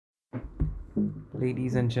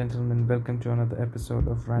Ladies and gentlemen, welcome to another episode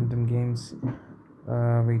of Random Games.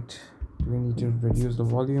 Wait, do we need to reduce the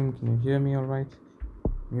volume? Can you hear me alright?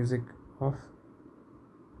 Music off?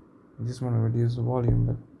 I just want to reduce the volume,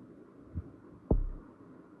 but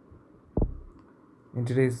in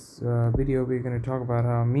today's video, we're going to talk about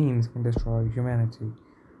how memes can destroy humanity.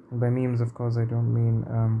 And by memes, of course, I don't mean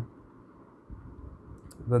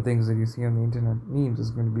the things that you see on the internet. Memes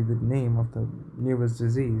is going to be the name of the newest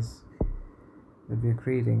disease that we're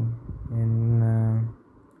creating in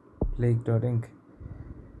Plague.Inc.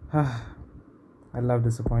 I love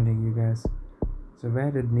disappointing you guys. So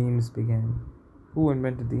where did memes begin? Who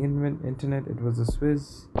invented the internet? It was the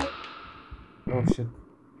Swiss. Oh shit.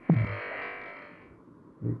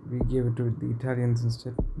 We gave it to the Italians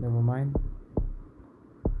instead. Never mind.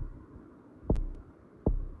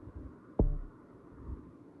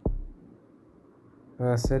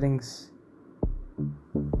 Settings.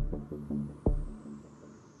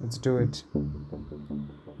 Let's do it.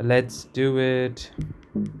 Let's do it.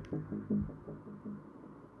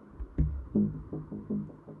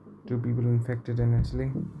 2 people infected in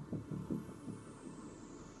Italy.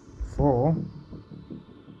 4.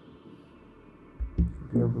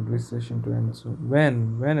 Global recession to end soon.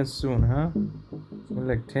 When is soon, huh? It's been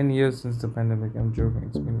like 10 years since the pandemic. I'm joking.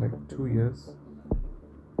 It's been like 2 years.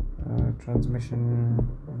 Transmission,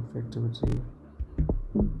 infectivity.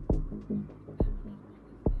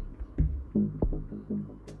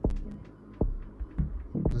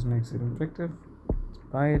 This makes it effective.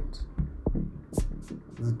 Buy it.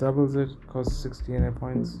 This doubles it. Costs 60 DNA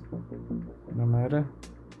points. No matter.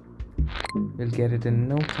 We'll get it in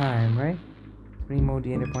no time, right? 3 more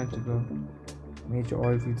DNA points to go. Major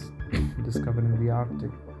oil fields discovered in the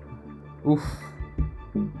Arctic. Oof.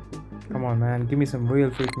 Come on, man. Give me some real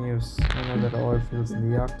fake news. I know that oil fields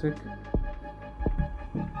in the Arctic.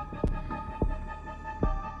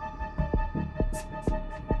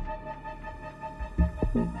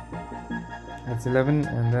 That's 11,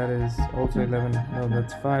 and that is also 11. No,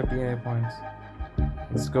 that's 5 DNA points.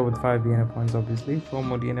 Let's go with 5 DNA points, obviously. 4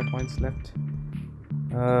 more DNA points left.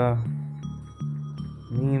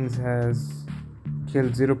 Memes has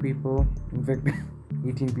killed 0 people, infected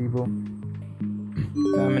 18 people.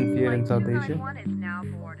 Famine fear in South Asia.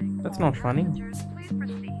 That's not funny.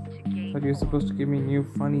 But you're supposed to give me new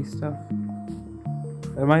funny stuff.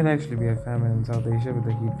 There might actually be a famine in South Asia with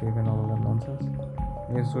the heat wave and all of that nonsense.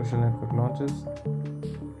 New social network launches.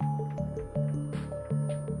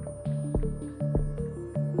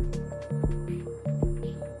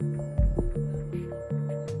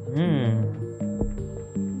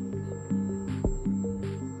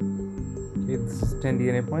 Okay, this is 10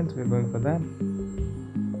 DNA points. We're going for that.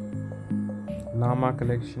 Llama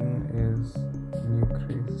collection is new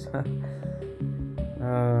craze.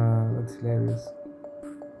 That's hilarious.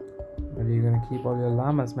 Are you gonna keep all your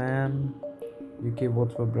llamas, man? UK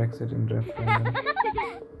votes for Brexit in referendum.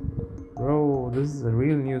 Bro, this is the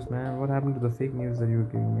real news, man. What happened to the fake news that you were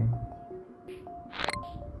giving me?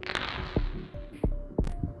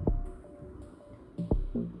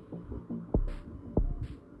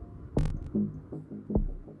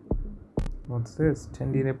 What's this?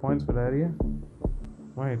 10 DNA points for diarrhea?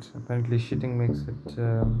 Right, apparently shitting makes it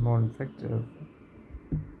more effective.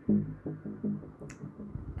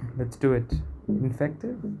 Let's do it.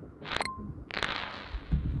 Infective?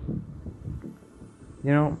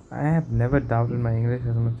 You know, I have never doubted my English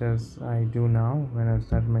as much as I do now when I've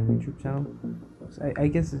started my YouTube channel. So I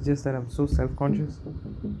guess it's just that I'm so self-conscious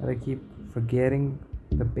that I keep forgetting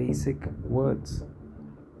the basic words.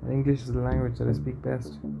 And English is the language that I speak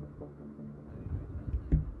best.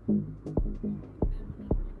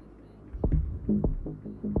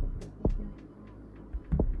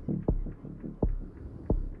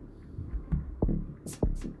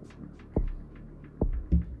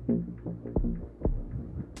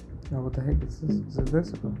 Now what the heck is this? Is it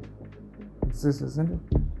this? It's this, isn't it?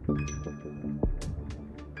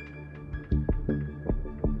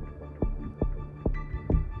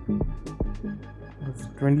 That's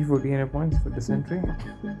 24 DNA points for dysentery.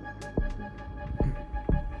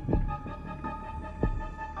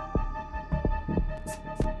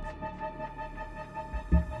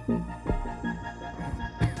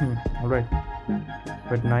 Alright.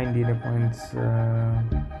 But 9 DNA points.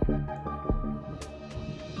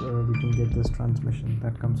 We can get this transmission.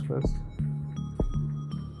 That comes first.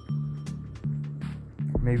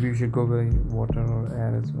 Maybe we should go by water or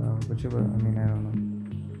air as well. Whichever. I mean, I don't know.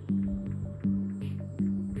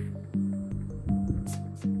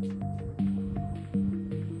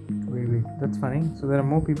 Wait. That's funny. So there are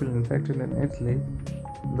more people infected in Italy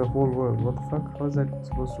the whole world. What the fuck? How is that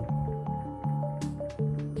supposed to?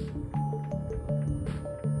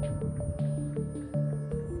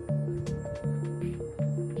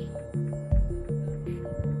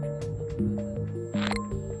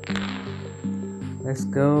 Let's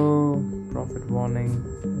go. Profit warning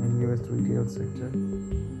in US retail sector.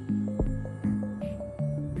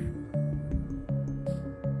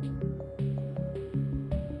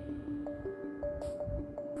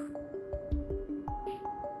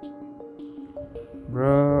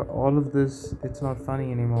 Bruh, all of this, it's not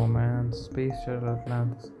funny anymore, man. Space Shuttle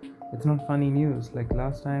Atlantis. It's not funny news. Like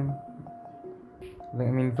last time, like,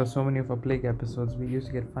 I mean, for so many of our Plague episodes, we used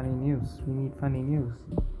to get funny news. We need funny news.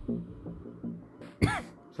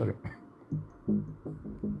 Sorry.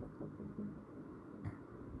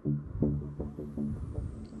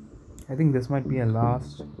 I think this might be a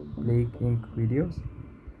last Plague.Inc. videos.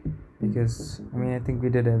 Because, I mean, I think we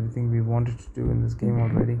did everything we wanted to do in this game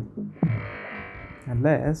already.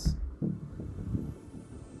 Unless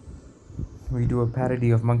we do a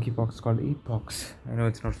parody of monkeypox called 8pox. I know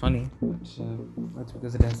it's not funny, but that's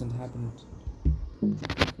because it hasn't happened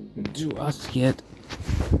to us yet.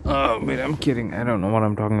 Oh, wait, I'm kidding. I don't know what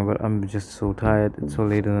I'm talking about. I'm just so tired. It's so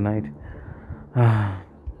late in the night.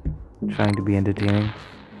 Trying to be entertaining.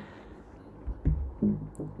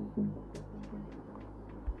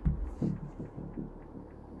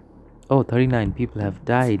 Oh, 39 people have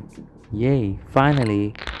died. Yay,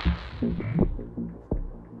 finally.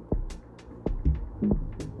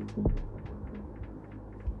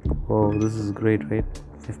 Oh, this is great, right?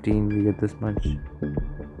 15, we get this much.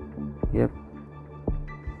 Yep.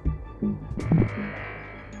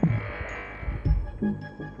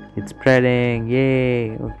 It's spreading,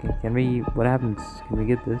 yay. Okay, can we, what happens? Can we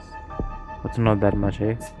get this? It's not that much,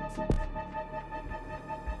 eh?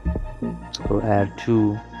 Let's go add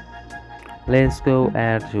 2. Let's go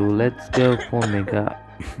add 2. Let's go Phonemaker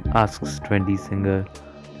asks 20 singer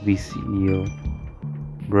to be CEO.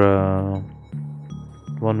 Bruh.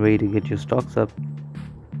 One way to get your stocks up.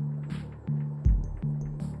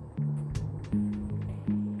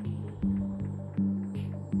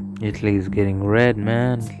 Italy is getting red,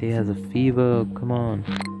 man. Italy has a fever. Come on.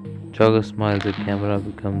 Jogger smiles at camera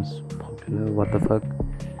becomes popular. What the fuck?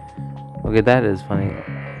 Okay, that is funny.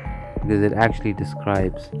 Because it actually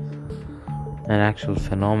describes an actual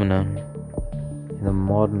phenomenon in the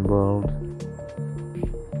modern world.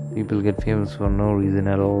 People get famous for no reason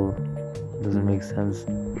at all. Doesn't make sense.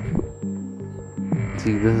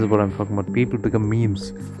 See, this is what I'm talking about. People become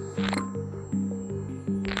memes.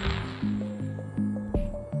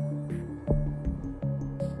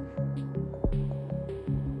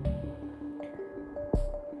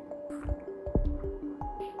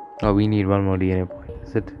 Oh, we need one more DNA point,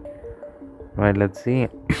 is it? Right, let's see.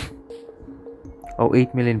 Oh,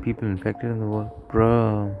 8 million people infected in the world.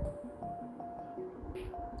 Bro.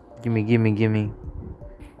 Gimme.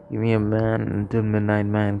 Give me a man until midnight,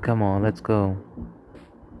 man. Come on, let's go.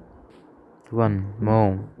 One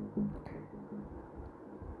more.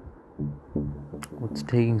 What's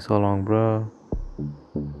taking so long, bro?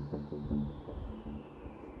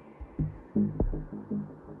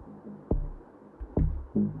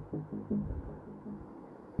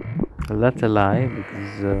 Well, that's a lie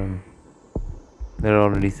because there are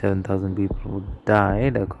already 7,000 people who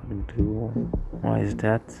died according to my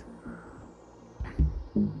stats.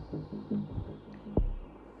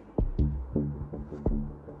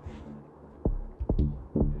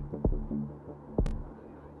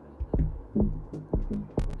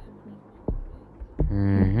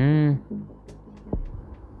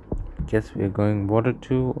 Guess we are going water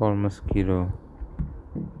 2 or mosquito.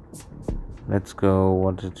 Let's go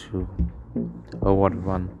water 2 or water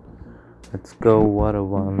 1. Let's go water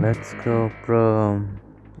 1. Let's go, bro.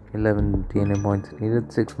 11 DNA points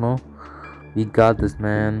needed. 6 more. We got this,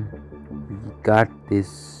 man. We got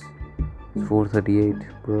this. It's 4:38,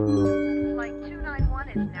 bro. Flight 291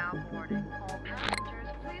 is now boarding. All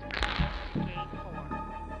passengers, please proceed to gate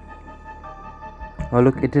 4. Oh,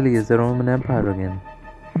 look, Italy is the Roman Empire again.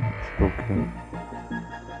 Okay.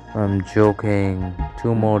 I'm joking.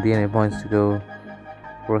 2 more DNA points to go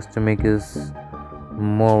for us to make this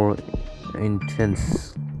more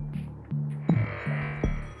intense.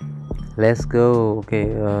 Let's go. Okay.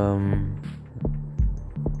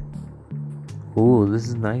 Ooh, this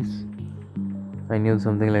is nice. I knew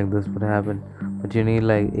something like this would happen, but you need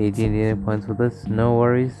like 18 DNA points for this. No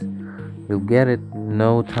worries, you'll get it.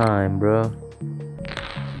 No time, bro.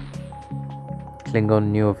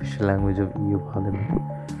 Klingon, new official language of EU Parliament.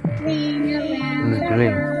 It's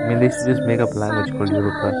brilliant. I mean, they should just make up a language called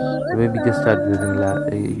Europa. Maybe just start using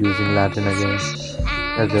Latin again.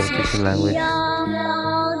 That's their official language.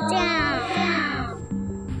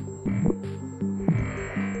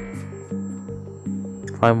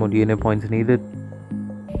 5 more DNA points needed.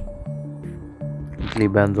 Italy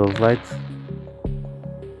bans all flights.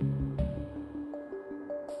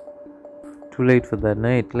 Too late for that. No,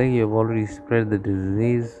 Italy, you've already spread the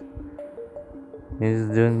disease. You're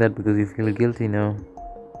just doing that because you feel guilty now.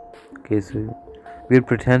 Okay, so we'll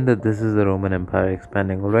pretend that this is the Roman Empire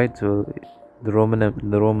expanding, alright? So the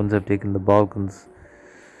Romans have taken the Balkans.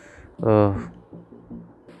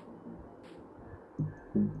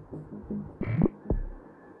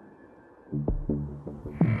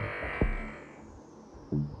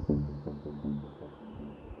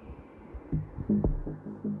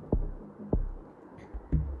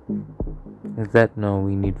 Is that no?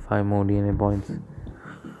 We need 5 more DNA points.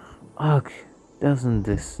 Ugh, doesn't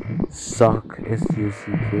this suck?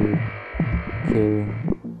 SUCK.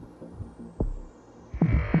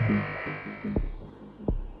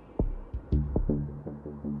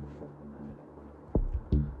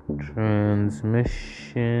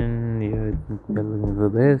 Transmission. Yeah, you're looking for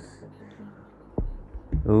this.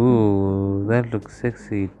 Ooh, that looks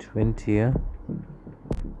sexy. 20, yeah.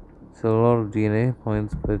 So a lot of DNA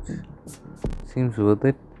points, but seems worth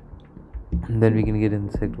it. And then we can get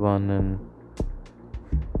insect 1 and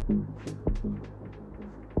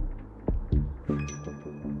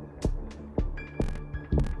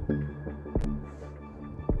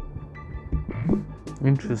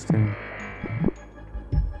interesting.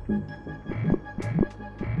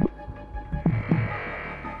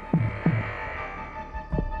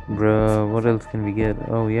 Bruh, what else can we get?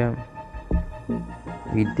 Oh yeah,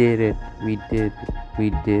 we did it,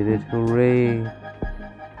 hooray.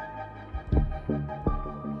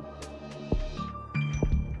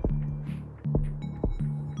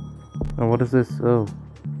 Oh, what is this? Oh,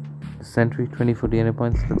 dysentery, 24 DNA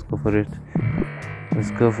points. Let's go for it.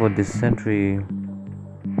 Let's go for dysentery.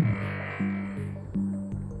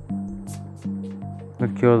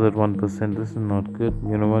 That cures at 1%. This is not good.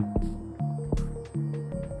 You know what?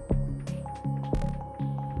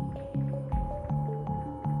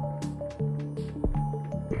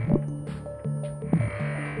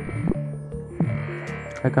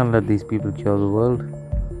 I can't let these people cure the world.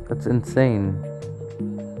 That's insane.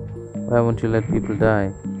 Why won't you let people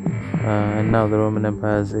die? And now the Roman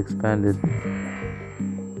Empire has expanded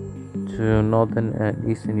to Northern and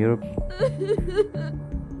Eastern Europe.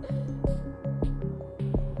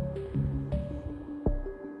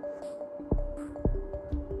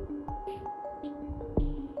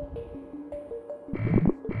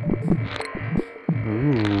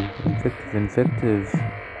 Ooh, infective.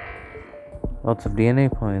 Lots of DNA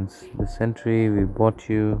points. Dysentery, we bought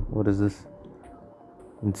you. What is this?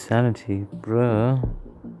 Insanity, bruh.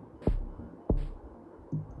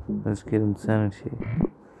 Let's get insanity.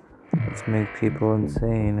 Let's make people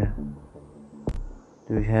insane.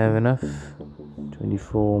 Do we have enough?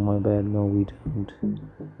 24, my bad. No, we don't.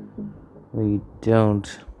 We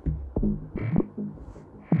don't.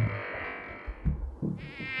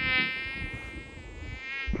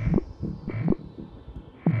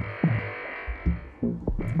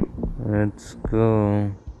 Let's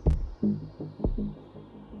go.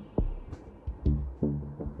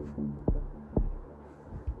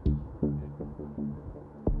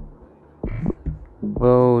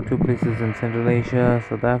 Whoa, 2 places in Central Asia,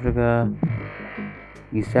 South Africa,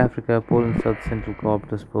 East Africa, Poland, South Central Corp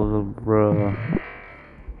disposal, bruh.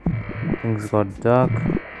 Things got dark.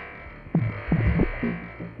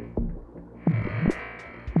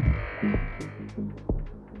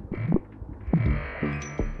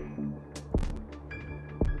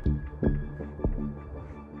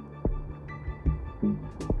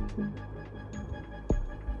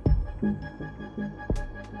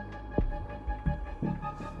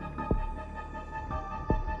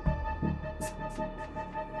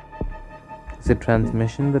 Is it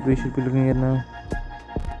transmission that we should be looking at now?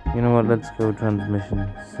 You know what, let's go transmission.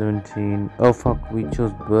 17. Oh fuck, we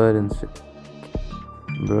chose bird instead.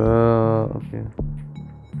 Bro, okay.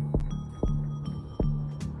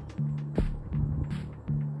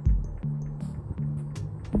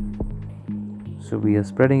 So we are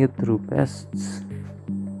spreading it through pests.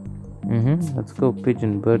 Let's go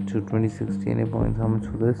pigeon bird to 26 DNA points. How much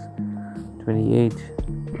for this? 28.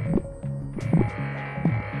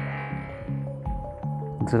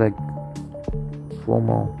 It's like 4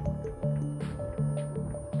 more.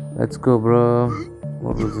 Let's go, bro.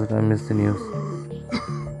 What was it? I missed the news.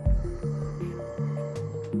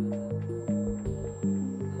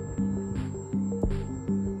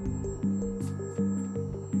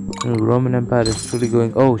 The Roman Empire is truly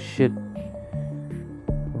going. Oh shit.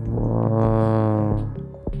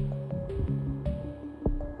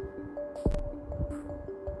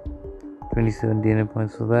 27 DNA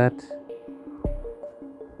points for that.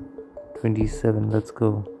 27, let's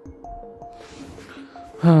go.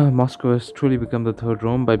 Moscow has truly become the third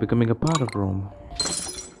Rome by becoming a part of Rome.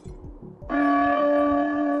 How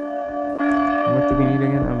much do we need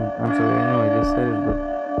again? I'm sorry, I know I just said it,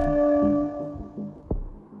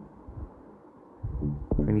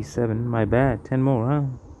 but 27, my bad. 10 more, huh?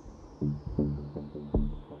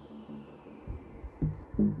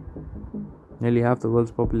 Nearly half the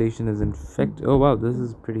world's population is infected. Oh wow, this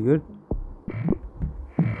is pretty good.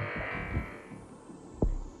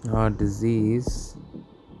 Disease.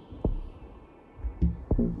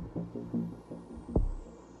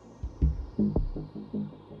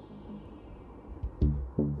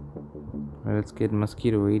 Let's get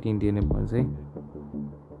mosquito, 18 DNA points, eh?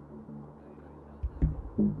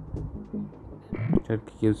 That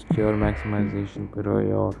gives cure maximization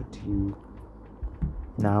priority.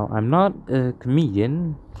 Now, I'm not a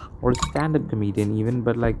comedian or a stand-up comedian even,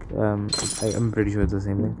 but like, I'm pretty sure it's the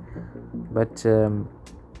same thing. But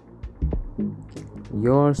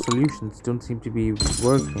your solutions don't seem to be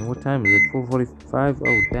working. What time is it? 4:45?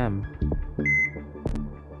 Oh, damn.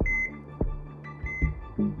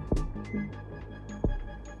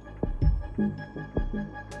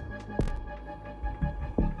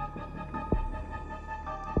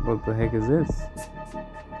 What the heck is this?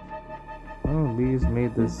 Oh, these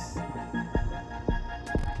made this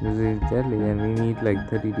disease deadly, and we need like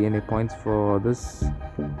 30 DNA points for this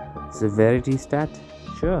severity stat.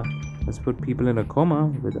 Sure, let's put people in a coma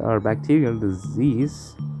with our bacterial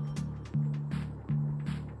disease.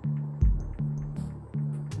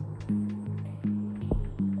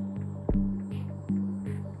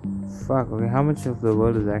 Fuck, okay, how much of the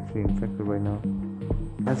world is actually infected right now?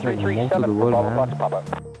 That's like most of the world, man.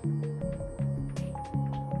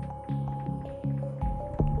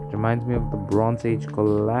 Reminds me of the Bronze Age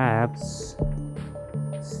collapse.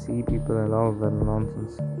 Sea people and all of that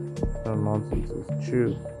nonsense. No nonsense, it's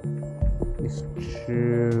true. It's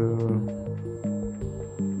true.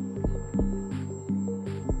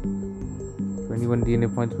 21 DNA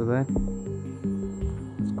points for that.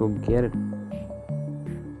 Let's go get it.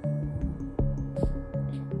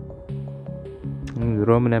 The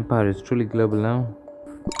Roman Empire is truly global now.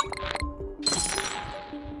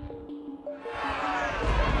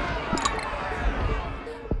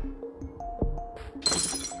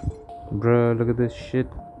 Bro, look at this shit.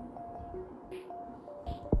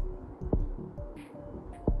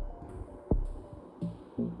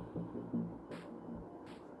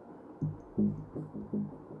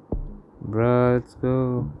 Bro, let's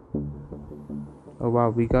go. Oh wow,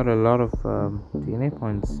 we got a lot of DNA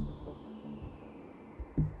points.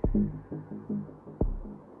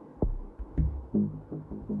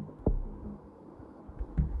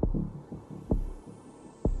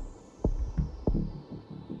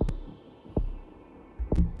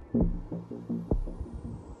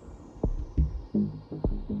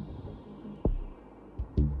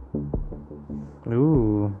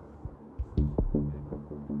 Ooh.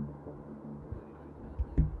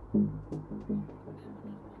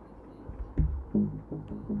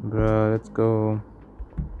 Bro, let's go.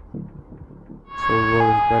 So world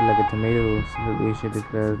is spread like a tomato. Central Asia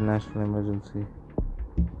declares national emergency.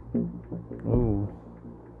 Ooh.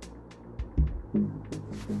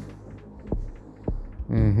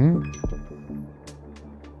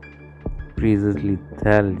 Increases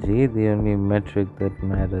lethality, the only metric that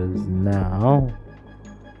matters now.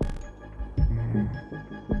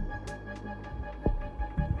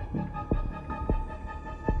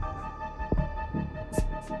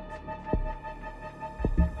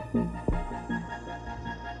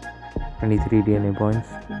 23 DNA points.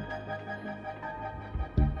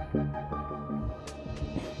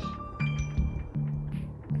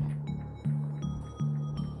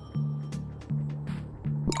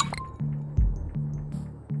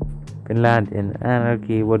 Finland in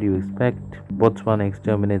anarchy, what do you expect? Botswana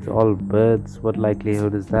exterminates all birds. What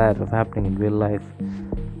likelihood is that of happening in real life?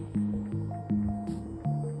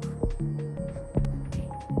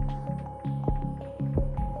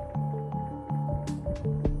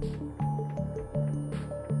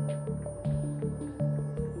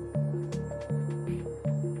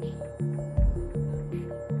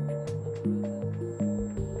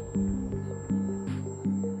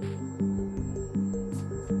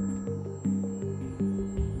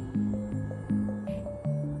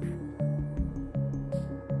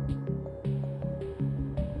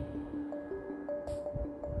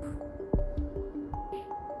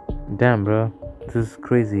 Damn, bro, this is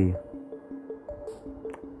crazy.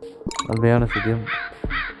 I'll be honest with you.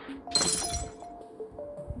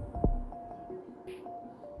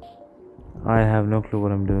 I have no clue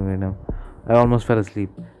what I'm doing right now. I almost fell asleep.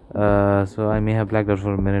 So I may have blacked out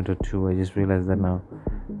for a minute or two. I just realized that now.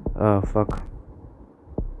 Oh, fuck.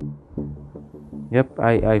 Yep,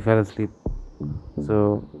 I fell asleep.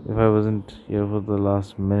 So if I wasn't here for the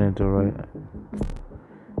last minute or right,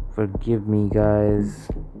 forgive me, guys.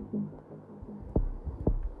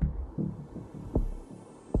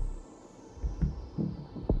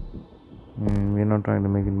 We're not trying to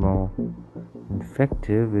make it more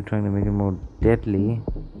effective, we're trying to make it more deadly.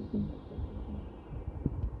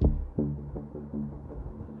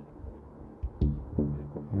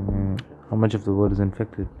 How much of the world is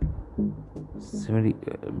infected? 70,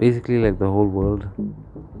 basically like the whole world.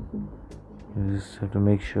 You just have to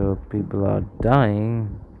make sure people are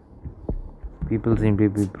dying. People seem to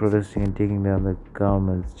be protesting and taking down the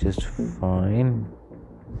governments just fine.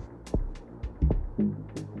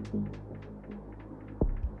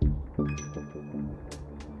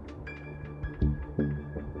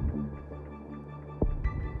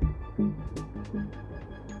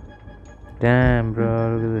 Damn,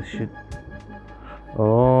 bro, look at this shit.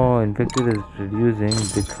 Oh, infected is reducing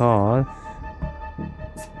because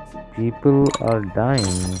people are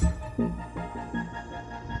dying.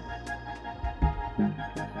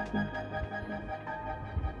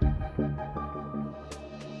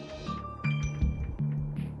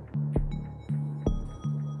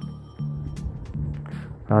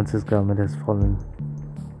 France's government has fallen.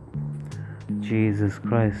 Jesus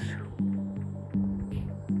Christ.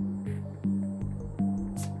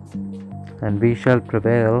 And we shall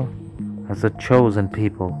prevail as a chosen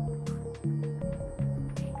people.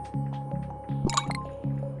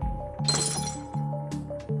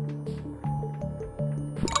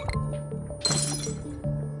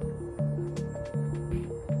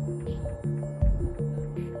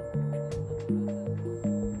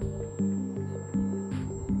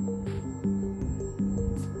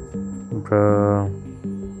 Bro.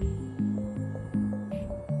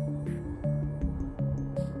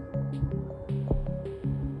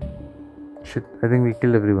 Shit, I think we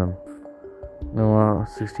killed everyone. No,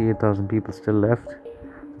 68,000 people still left.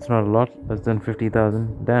 It's not a lot, less than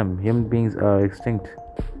 50,000. Damn, human beings are extinct.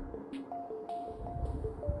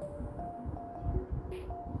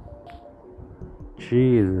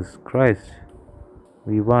 Jesus Christ.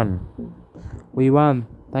 We won. We won.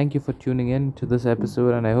 Thank you for tuning in to this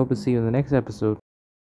episode, and I hope to see you in the next episode.